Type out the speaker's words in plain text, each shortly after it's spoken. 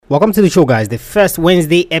Welcome to the show, guys. The first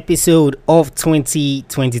Wednesday episode of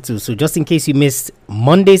 2022. So just in case you missed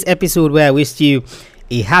Monday's episode where I wished you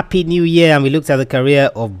a happy new year and we looked at the career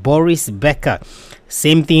of Boris Becker,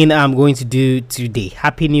 same thing I'm going to do today.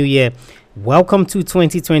 Happy new year. Welcome to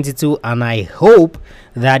 2022, and I hope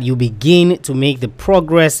that you begin to make the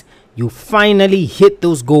progress. You finally hit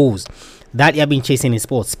those goals that you have been chasing in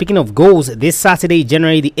sports. Speaking of goals, this Saturday,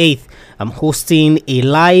 January the 8th, I'm hosting a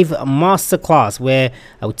live masterclass where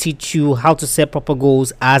I'll teach you how to set proper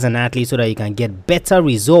goals as an athlete so that you can get better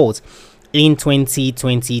results in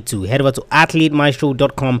 2022. Head over to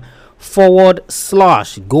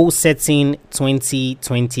athletemaestro.com/goal setting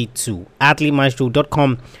 2022.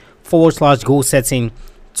 athletemaestro.com/goal setting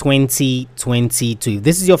 2022. If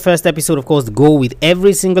this is your first episode, of course, the goal with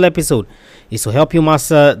every single episode is to help you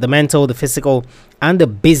master the mental, the physical, and the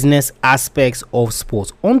business aspects of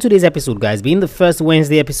sports. On today's episode, guys, being the first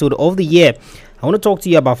Wednesday episode of the year, I want to talk to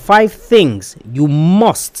you about 5 things you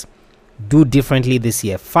must do differently this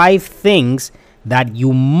year. 5 things that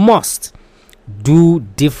you must do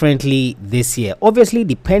differently this year. Obviously,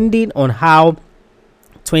 depending on how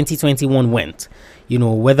 2021 went, you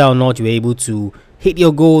know, whether or not you were able to hit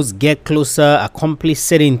your goals, get closer, accomplish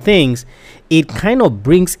certain things, it kind of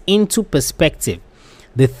brings into perspective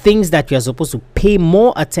the things that you're supposed to pay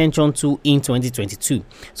more attention to in 2022.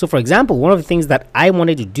 So, for example, one of the things that I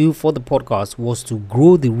wanted to do for the podcast was to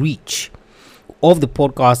grow the reach of the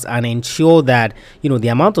podcast and ensure that, you know, the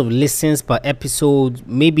amount of listens per episode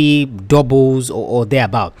maybe doubles or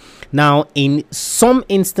thereabout. Now, in some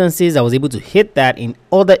instances, I was able to hit that. In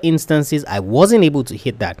other instances, I wasn't able to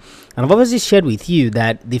hit that. And I've obviously shared with you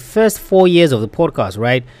that the first 4 years of the podcast,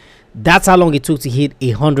 right, that's how long it took to hit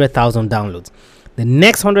 100,000 downloads. The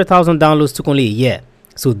next 100,000 downloads took only a year.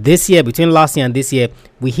 So this year, between last year and this year,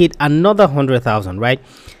 we hit another 100,000, right?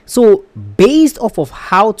 So based off of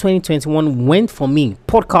how 2021 went for me,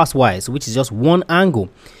 podcast-wise, which is just one angle,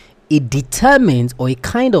 it determines, or it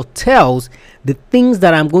kind of tells the things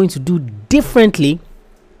that I'm going to do differently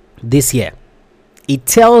this year. It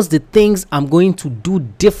tells the things I'm going to do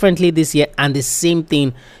differently this year, and the same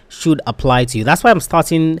thing should apply to you. That's why I'm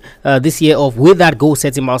starting this year off with that goal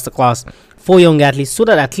setting masterclass for young athletes, so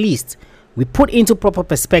that at least we put into proper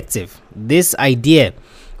perspective this idea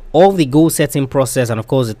of the goal setting process and, of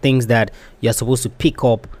course, the things that you're supposed to pick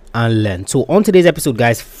up and learn. So on today's episode,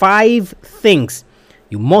 guys, 5 things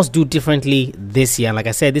you must do differently this year. And like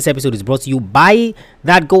I said, this episode is brought to you by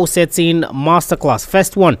that goal setting masterclass,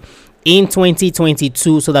 first one in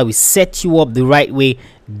 2022, so that we set you up the right way,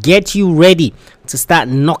 get you ready to start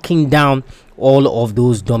knocking down all of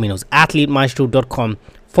those dominoes.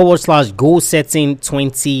 athletemaestro.com/goal setting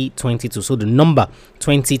 2022. So the number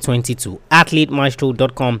 2022,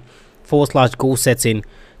 athletemaestro.com/goal setting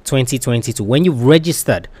 2022. When you've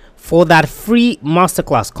registered for that free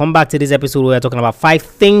masterclass, come back to this episode where we're talking about 5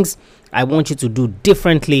 things I want you to do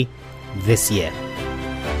differently this year.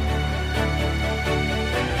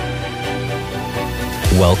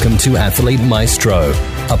 Welcome to Athlete Maestro,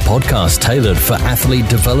 a podcast tailored for athlete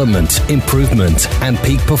development, improvement, and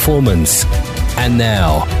peak performance. And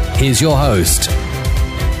now, here's your host.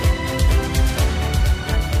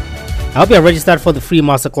 I hope you are registered for the free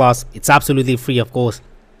masterclass. It's absolutely free, of course,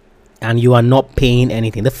 and you are not paying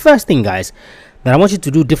anything. The first thing, guys, that I want you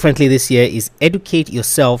to do differently this year is educate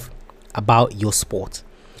yourself about your sport.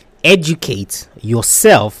 Educate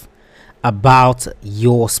yourself about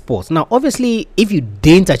your sport. Now, obviously, if you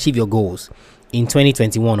didn't achieve your goals in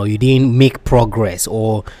 2021, or you didn't make progress,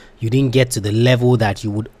 or you didn't get to the level that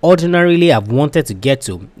you would ordinarily have wanted to get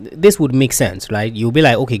to, this would make sense, right? You'll be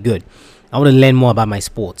like, okay, good, I want to learn more about my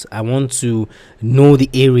sport. I want to know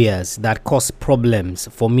the areas that caused problems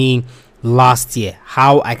for me last year,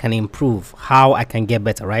 how I can improve, how I can get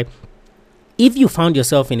better, right? If you found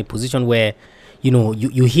yourself in a position where, you know,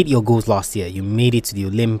 you hit your goals last year, you made it to the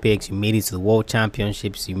Olympics, you made it to the World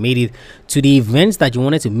Championships, you made it to the events that you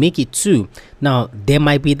wanted to make it to. Now, there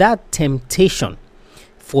might be that temptation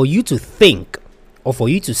for you to think, or for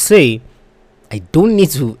you to say, I don't need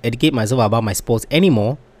to educate myself about my sports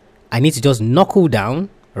anymore. I need to just knuckle down,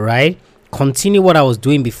 right? Continue what I was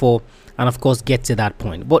doing before, and of course, get to that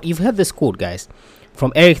point. But you've heard this quote, guys,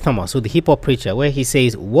 from Eric Thomas, so the hip hop preacher, where he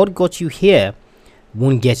says, what got you here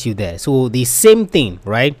won't get you there. So the same thing,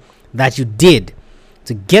 right, that you did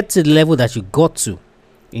to get to the level that you got to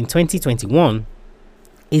in 2021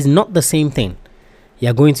 is not the same thing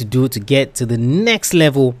you're going to do to get to the next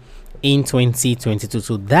level in 2022.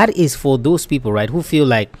 So that is for those people, right, who feel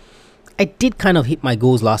like, I did kind of hit my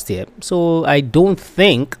goals last year, so I don't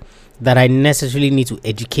think that I necessarily need to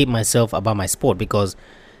educate myself about my sport, because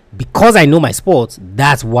because I know my sport,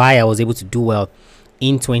 that's why I was able to do well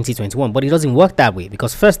in 2021. But it doesn't work that way,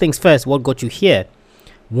 because first things first, what got you here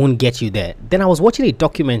won't get you there. Then I was watching a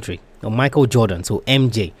documentary on Michael Jordan, so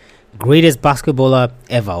MJ, greatest basketballer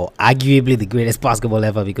ever, or arguably the greatest basketball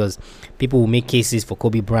ever, because people will make cases for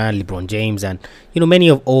Kobe Bryant, LeBron James, and many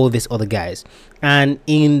of all these other guys. And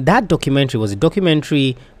in that documentary, it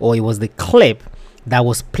was the clip that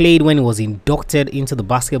was played when he was inducted into the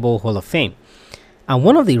Basketball Hall of Fame. And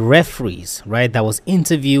one of the referees, right, that was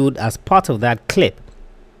interviewed as part of that clip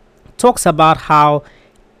talks about how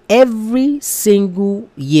every single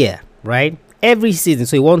year, right, every season,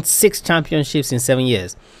 so he won 6 championships in 7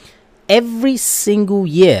 years. Every single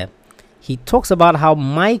year, he talks about how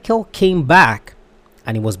Michael came back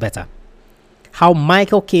and he was better. So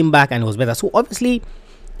obviously,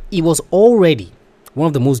 he was already one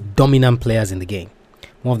of the most dominant players in the game,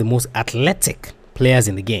 one of the most athletic players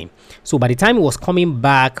in the game. So by the time he was coming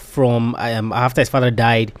back from after his father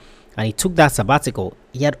died and he took that sabbatical,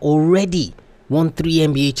 he had already won 3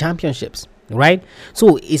 NBA championships, right?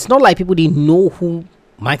 So it's not like people didn't know who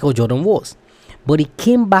Michael Jordan was, but he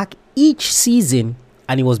came back each season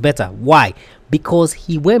and he was better. Why? Because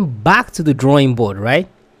he went back to the drawing board, right?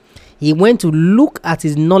 He went to look at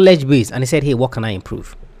his knowledge base and he said, hey, what can I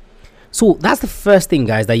improve? So that's the first thing,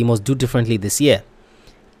 guys, that you must do differently this year.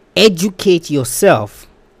 Educate yourself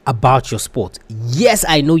about your sport. Yes,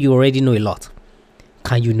 I know you already know a lot.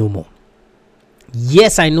 Can you know more?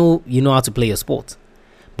 Yes, I know you know how to play your sport,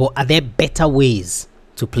 but are there better ways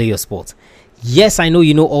to play your sport? Yes, I know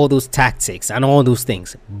you know all those tactics and all those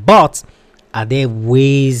things, but are there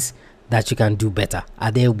ways that you can do better?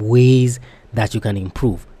 Are there ways that you can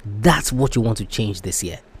improve? That's what you want to change this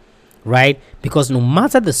year, right? Because no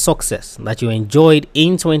matter the success that you enjoyed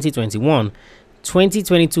in 2021,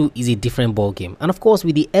 2022 is a different ball game. And of course,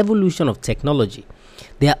 with the evolution of technology,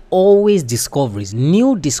 there are always discoveries,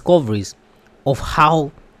 new discoveries of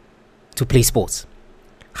how to play sports,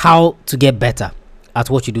 how to get better at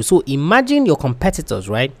what you do. So imagine your competitors,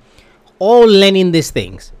 right? All learning these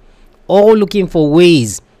things, all looking for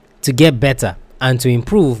ways to get better and to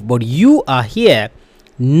improve, but you are here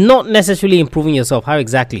not necessarily improving yourself. How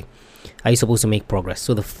exactly are you supposed to make progress?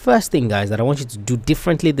 So the first thing, guys, that I want you to do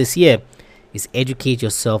differently this year is educate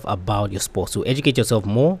yourself about your sport. So educate yourself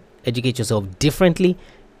more, educate yourself differently,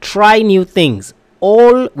 try new things,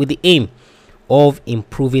 all with the aim of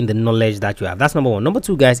improving the knowledge that you have. That's number one. Number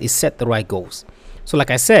two, guys, is set the right goals. So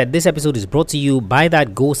like I said, this episode is brought to you by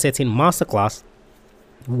that goal setting masterclass,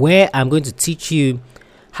 where I'm going to teach you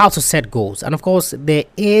how to set goals. And of course, there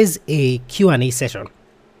is a Q&A session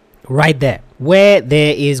right there where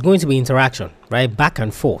there is going to be interaction, right, back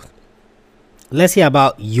and forth. Let's hear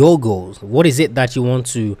about your goals. What is it that you want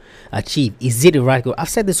to achieve? Is it the right goal? I've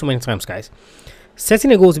said this so many times, guys.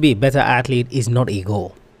 Setting a goal to be a better athlete is not a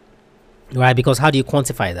goal, right? Because how do you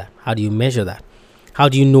quantify that? How do you measure that? How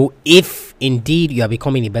do you know if indeed you are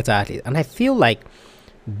becoming a better athlete? And I feel like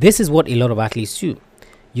this is what a lot of athletes do.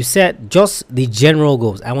 You set just the general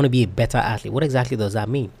goals. I want to be a better athlete. What exactly does that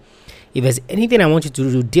mean? If there's anything I want you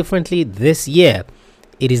to do differently this year,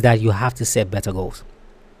 it is that you have to set better goals.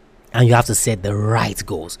 And you have to set the right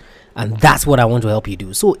goals. And that's what I want to help you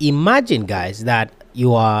do. So imagine, guys, that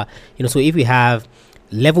you are, so if we have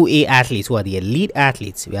level A athletes who are the elite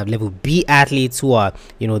athletes, we have level B athletes who are,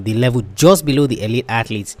 the level just below the elite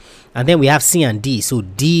athletes. And then we have C and D. So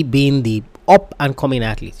D being the up and coming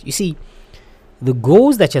athletes. You see, the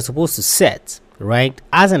goals that you're supposed to set, right,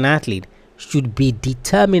 as an athlete should be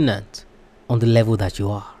determinant on the level that you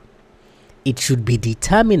are. It should be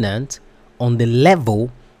determinant on the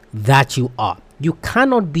level that you are. You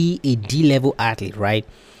cannot be a D-level athlete, right,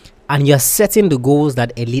 and you're setting the goals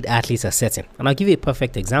that elite athletes are setting. And I'll give you a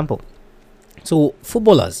perfect example. So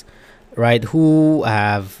footballers, right, who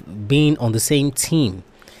have been on the same team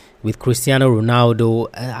with Cristiano Ronaldo,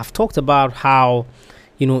 I've talked about how,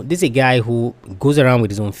 this is a guy who goes around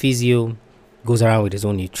with his own physio, goes around with his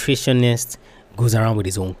own nutritionist, goes around with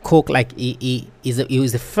his own coach. Like he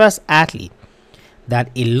was the first athlete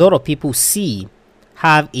that a lot of people see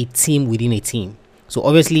have a team within a team. So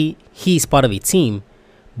obviously he is part of a team,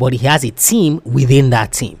 but he has a team within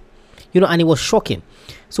that team, and it was shocking.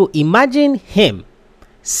 So imagine him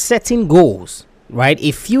setting goals, right,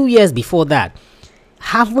 a few years before that,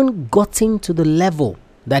 haven't gotten to the level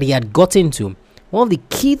that he had gotten to. One of the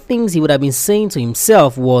key things he would have been saying to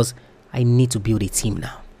himself was, I need to build a team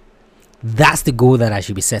now. That's the goal that I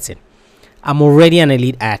should be setting. I'm already an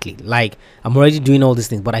elite athlete. Like, I'm already doing all these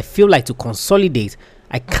things, but I feel like to consolidate,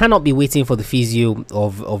 I cannot be waiting for the physio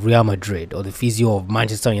of Real Madrid or the physio of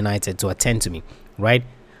Manchester United to attend to me, right?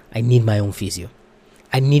 I need my own physio.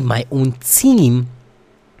 I need my own team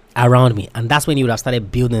around me. And that's when you would have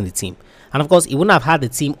started building the team. And of course, you wouldn't have had the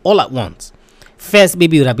team all at once. First,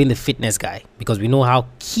 maybe you would have been the fitness guy, because we know how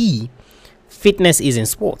key fitness is in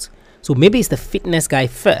sports. So maybe it's the fitness guy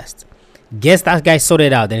first. Gets that guy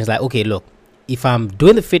sorted out. Then it's like, okay, look, if I'm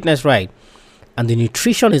doing the fitness right and the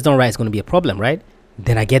nutrition is not right, it's going to be a problem, right?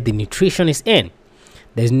 Then I get the nutritionist in.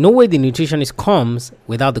 There's no way the nutritionist comes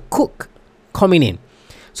without the cook coming in.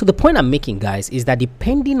 So the point I'm making, guys, is that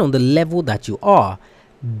depending on the level that you are,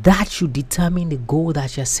 that should determine the goal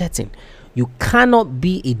that you're setting. You cannot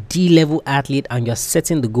be a D-level athlete and you're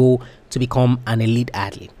setting the goal to become an elite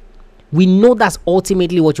athlete. We know that's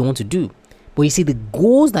ultimately what you want to do. But you see, the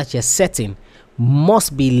goals that you're setting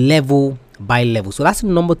must be level by level. So that's the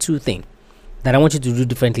number 2 thing that I want you to do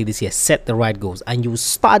differently this year. Set the right goals. And you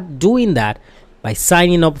start doing that by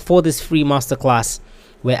signing up for this free masterclass,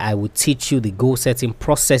 where I will teach you the goal setting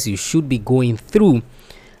process you should be going through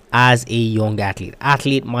as a young athlete.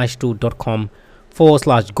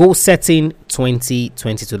 athletemaestro.com/goal setting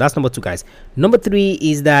 2022. That's number 2, guys. Number 3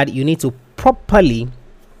 is that you need to properly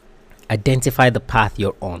identify the path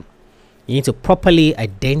you're on. You need to properly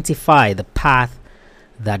identify the path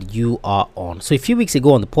that you are on. So a few weeks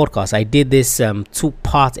ago on the podcast, I did this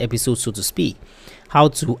 2-part episode, so to speak, how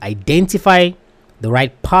to identify the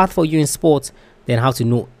right path for you in sports, then how to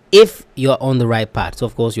know if you're on the right path. So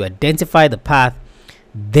of course, you identify the path,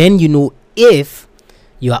 then you know if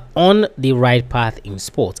you are on the right path in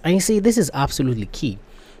sports. And you see, this is absolutely key,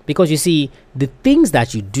 because you see, the things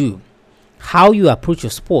that you do, how you approach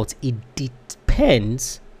your sports, it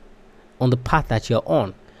depends on the path that you're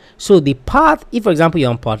on. So the path, if for example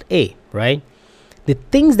you're on part A, right, the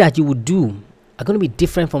things that you would do are going to be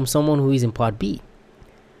different from someone who is in part B.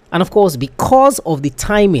 And of course, because of the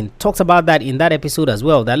timing, talked about that in that episode as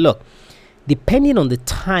well, that look, depending on the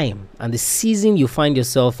time and the season you find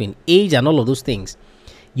yourself in, age and all of those things,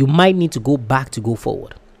 you might need to go back to go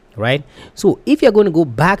forward, right? So if you're going to go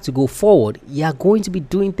back to go forward, you're going to be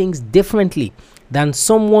doing things differently than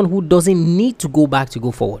someone who doesn't need to go back to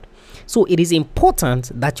go forward. So it is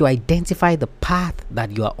important that you identify the path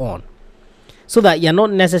that you are on, so that you're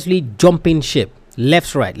not necessarily jumping ship,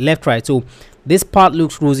 left, right. So this part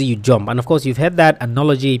looks rosy, you jump. And of course, you've heard that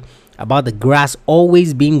analogy about the grass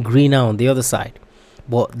always being greener on the other side.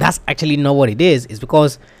 But that's actually not what it is. It's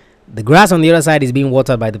because the grass on the other side is being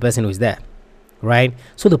watered by the person who is there, right?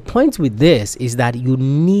 So the point with this is that you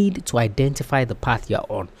need to identify the path you're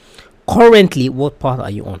on. Currently, what path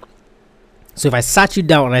are you on? So if I sat you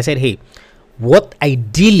down and I said, hey, what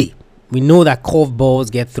ideally, we know that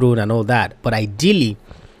curveballs get thrown and all that, but ideally,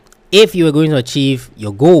 if you were going to achieve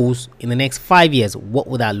your goals in the next 5 years, what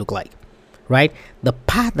would that look like, right? The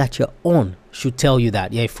path that you're on should tell you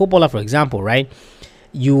that. You're a footballer, for example, right?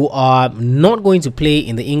 You are not going to play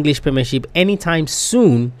in the English Premiership anytime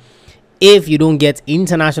soon if you don't get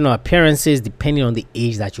international appearances, depending on the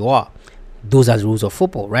age that you are. Those are the rules of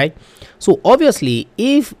football, right? So obviously,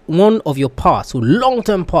 if one of your paths, so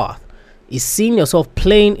long-term path, is seeing yourself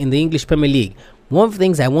playing in the English Premier League, one of the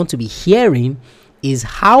things I want to be hearing is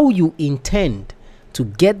how you intend to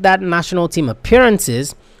get that national team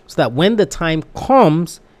appearances, so that when the time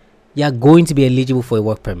comes, you're going to be eligible for a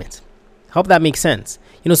work permit. Hope that makes sense.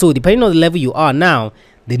 So depending on the level you are now,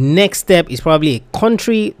 the next step is probably a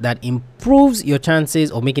country that improves your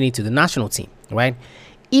chances of making it to the national team, right?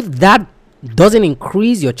 If that doesn't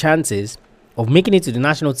increase your chances of making it to the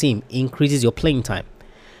national team, increases your playing time.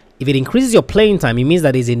 If it increases your playing time, it means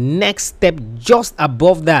that there's a next step just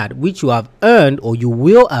above that, which you have earned, or you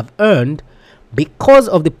will have earned, because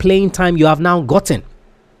of the playing time you have now gotten,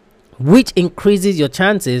 which increases your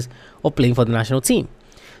chances of playing for the national team.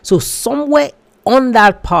 So somewhere on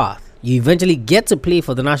that path, you eventually get to play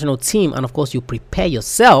for the national team, and of course you prepare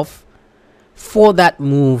yourself for that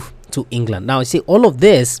move to England. Now, you see, all of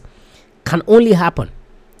this can only happen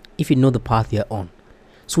if you know the path you're on.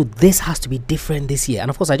 So this has to be different this year. And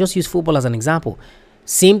of course, I just use football as an example.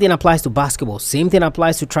 Same thing applies to basketball. Same thing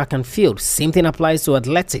applies to track and field. Same thing applies to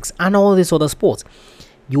athletics and all these other sports.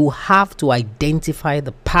 You have to identify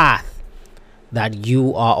the path that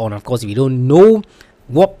you are on. Of course, if you don't know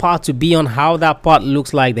what path to be on, how that path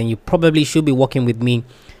looks like, then you probably should be working with me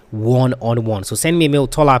one-on-one. So send me a mail,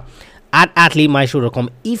 tola@athletemaestro.com,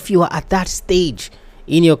 if you are at that stage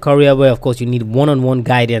in your career where, of course, you need one-on-one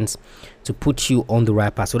guidance to put you on the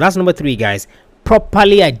right path. So that's number 3, guys.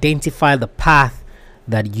 Properly identify the path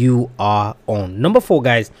that you are on. Number 4,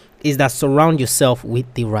 guys, is that surround yourself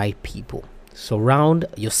with the right people. Surround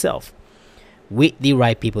yourself with the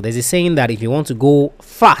right people. There's a saying that if you want to go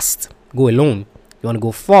fast, go alone. If you want to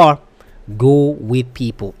go far, Go with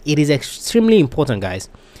people. It is extremely important, guys.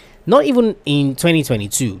 Not even in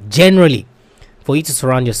 2022, generally, for you to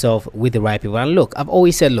surround yourself with the right people. And look, I've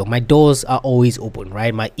always said, look, my doors are always open,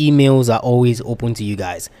 right? My emails are always open to you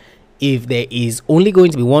guys. If there is only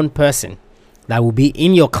going to be one person that will be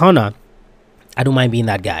in your corner, I don't mind being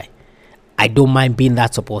that guy. I don't mind being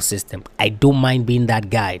that support system. I don't mind being that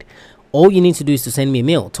guide. All you need to do is to send me a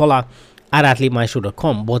mail,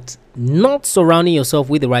 tola@athletemaestro.com, but not surrounding yourself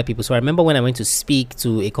with the right people. So I remember when I went to speak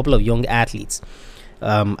to a couple of young athletes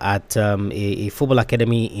at a football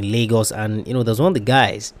academy in Lagos, and there was one of the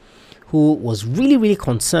guys who was really, really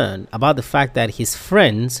concerned about the fact that his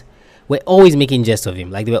friends were always making jest of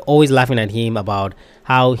him. Like, they were always laughing at him about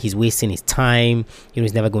how he's wasting his time,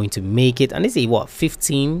 he's never going to make it. And this is a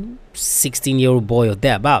 15, 16-year-old boy or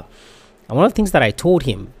thereabout. And one of the things that I told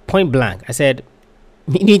him point blank, I said,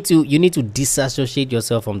 you need to disassociate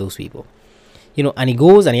yourself from those people. And he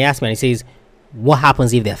goes and he asks me and he says, what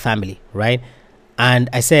happens if they're family, right? And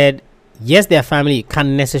I said, yes, they're family. You can't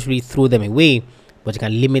necessarily throw them away, but you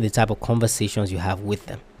can limit the type of conversations you have with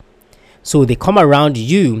them. So they come around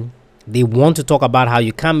you, they want to talk about how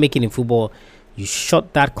you can't make it in football. You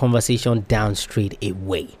shut that conversation down straight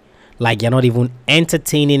away. Like, you're not even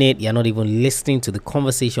entertaining it. You're not even listening to the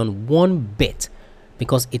conversation one bit,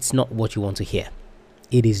 because it's not what you want to hear.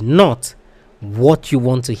 It is not what you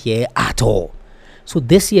want to hear at all. So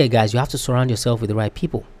this year, guys, you have to surround yourself with the right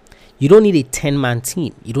people. You don't need a 10-man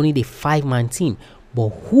team. You don't need a 5-man team. But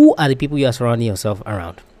who are the people you are surrounding yourself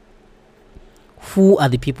around? Who are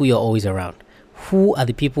the people you're always around? Who are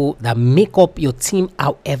the people that make up your team,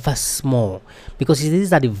 however small? Because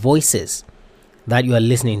these are the voices that you are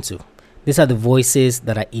listening to. These are the voices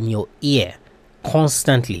that are in your ear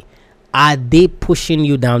constantly. Are they pushing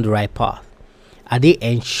you down the right path? Are they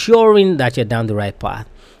ensuring that you're down the right path?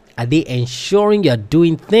 Are they ensuring you're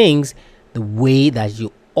doing things the way that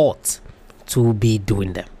you ought to be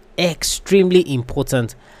doing them? Extremely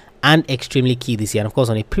important and extremely key this year. And of course,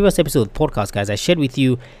 on a previous episode of the podcast, guys, I shared with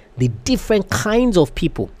you the different kinds of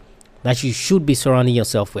people that you should be surrounding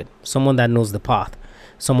yourself with. Someone that knows the path,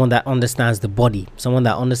 someone that understands the body, someone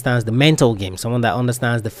that understands the mental game, someone that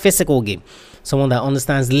understands the physical game, someone that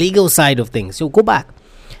understands the legal side of things. So go back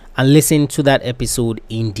and listen to that episode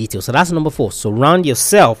in detail. So that's number 4. Surround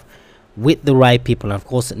yourself with the right people. And of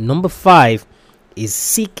course, number 5 is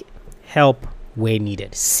seek help where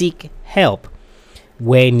needed. Seek help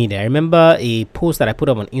where needed. I remember a post that I put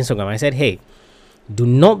up on Instagram. I said, hey, do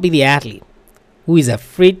not be the athlete who is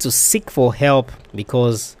afraid to seek for help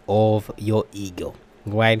because of your ego,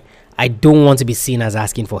 right? I don't want to be seen as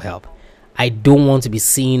asking for help. I don't want to be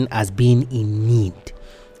seen as being in need.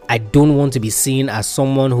 I don't want to be seen as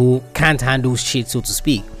someone who can't handle shit, so to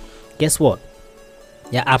speak. Guess what?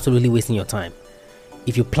 You're absolutely wasting your time.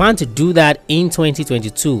 If you plan to do that in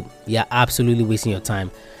 2022, you're absolutely wasting your time.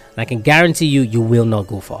 And I can guarantee you, you will not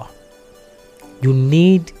go far. You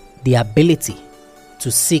need the ability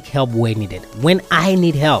to seek help where needed. When I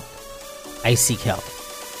need help, I seek help.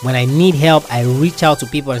 When I need help, I reach out to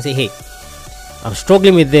people and say, hey, I'm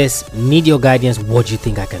struggling with this, need your guidance. What do you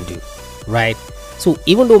think I can do? Right? So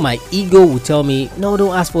even though my ego will tell me, no,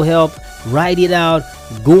 don't ask for help, write it out,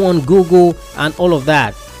 go on Google and all of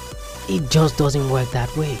that, it just doesn't work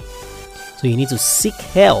that way. So you need to seek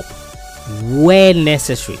help where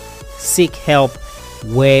necessary. Seek help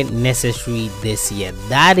where necessary this year.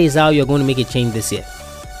 That is how you're going to make a change this year.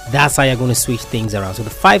 That's how you're going to switch things around. So the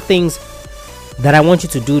 5 things that I want you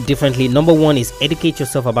to do differently. Number 1 is educate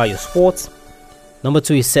yourself about your sports. Number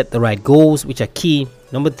 2 is set the right goals, which are key.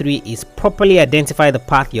 Number 3 is properly identify the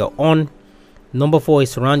path you're on. Number 4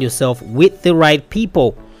 is surround yourself with the right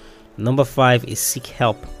people. Number 5 is seek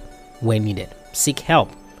help when needed. Seek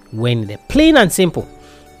help when needed. Plain and simple.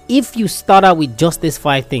 If you start out with just these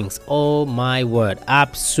 5 things, oh my word,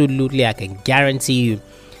 absolutely, I can guarantee you,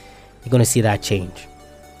 you're going to see that change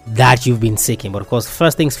that you've been seeking. But of course,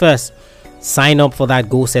 first things first, sign up for that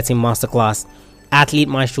goal setting masterclass,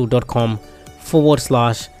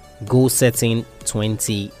 athletemaestro.com/goal setting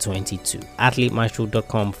 2022.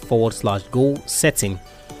 athletemaestro.com/goal setting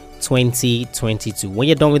 2022. When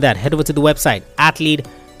you're done with that, head over to the website,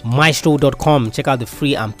 athletemaestro.com. Check out the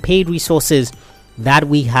free and paid resources that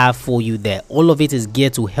we have for you there. All of it is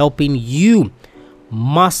geared to helping you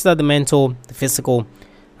master the mental, the physical,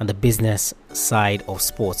 and the business side of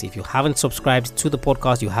sports. If you haven't subscribed to the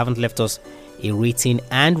podcast, you haven't left us a rating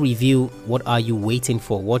and review, what are you waiting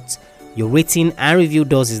for? What your rating and review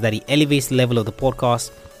does is that it elevates the level of the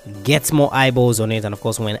podcast, gets more eyeballs on it, and of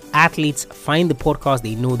course, when athletes find the podcast,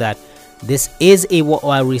 they know that this is a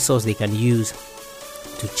worthwhile resource they can use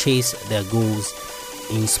to chase their goals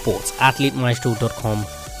in sports.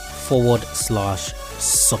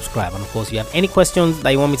 athletemaestro.com/subscribe. And of course, if you have any questions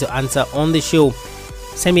that you want me to answer on the show,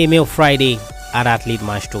 send me a mail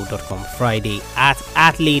Friday@athletemaestro.com.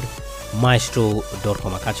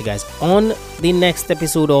 Friday@athletemaestro.com. I'll catch you guys on the next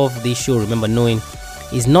episode of the show. Remember, knowing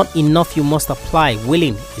is not enough, you must apply.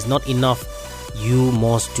 Willing is not enough, you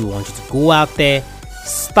must do. I want you to go out there,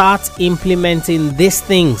 start implementing these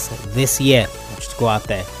things this year. I want you to go out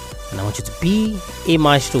there and I want you to be a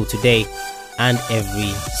maestro today and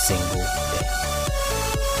every single day.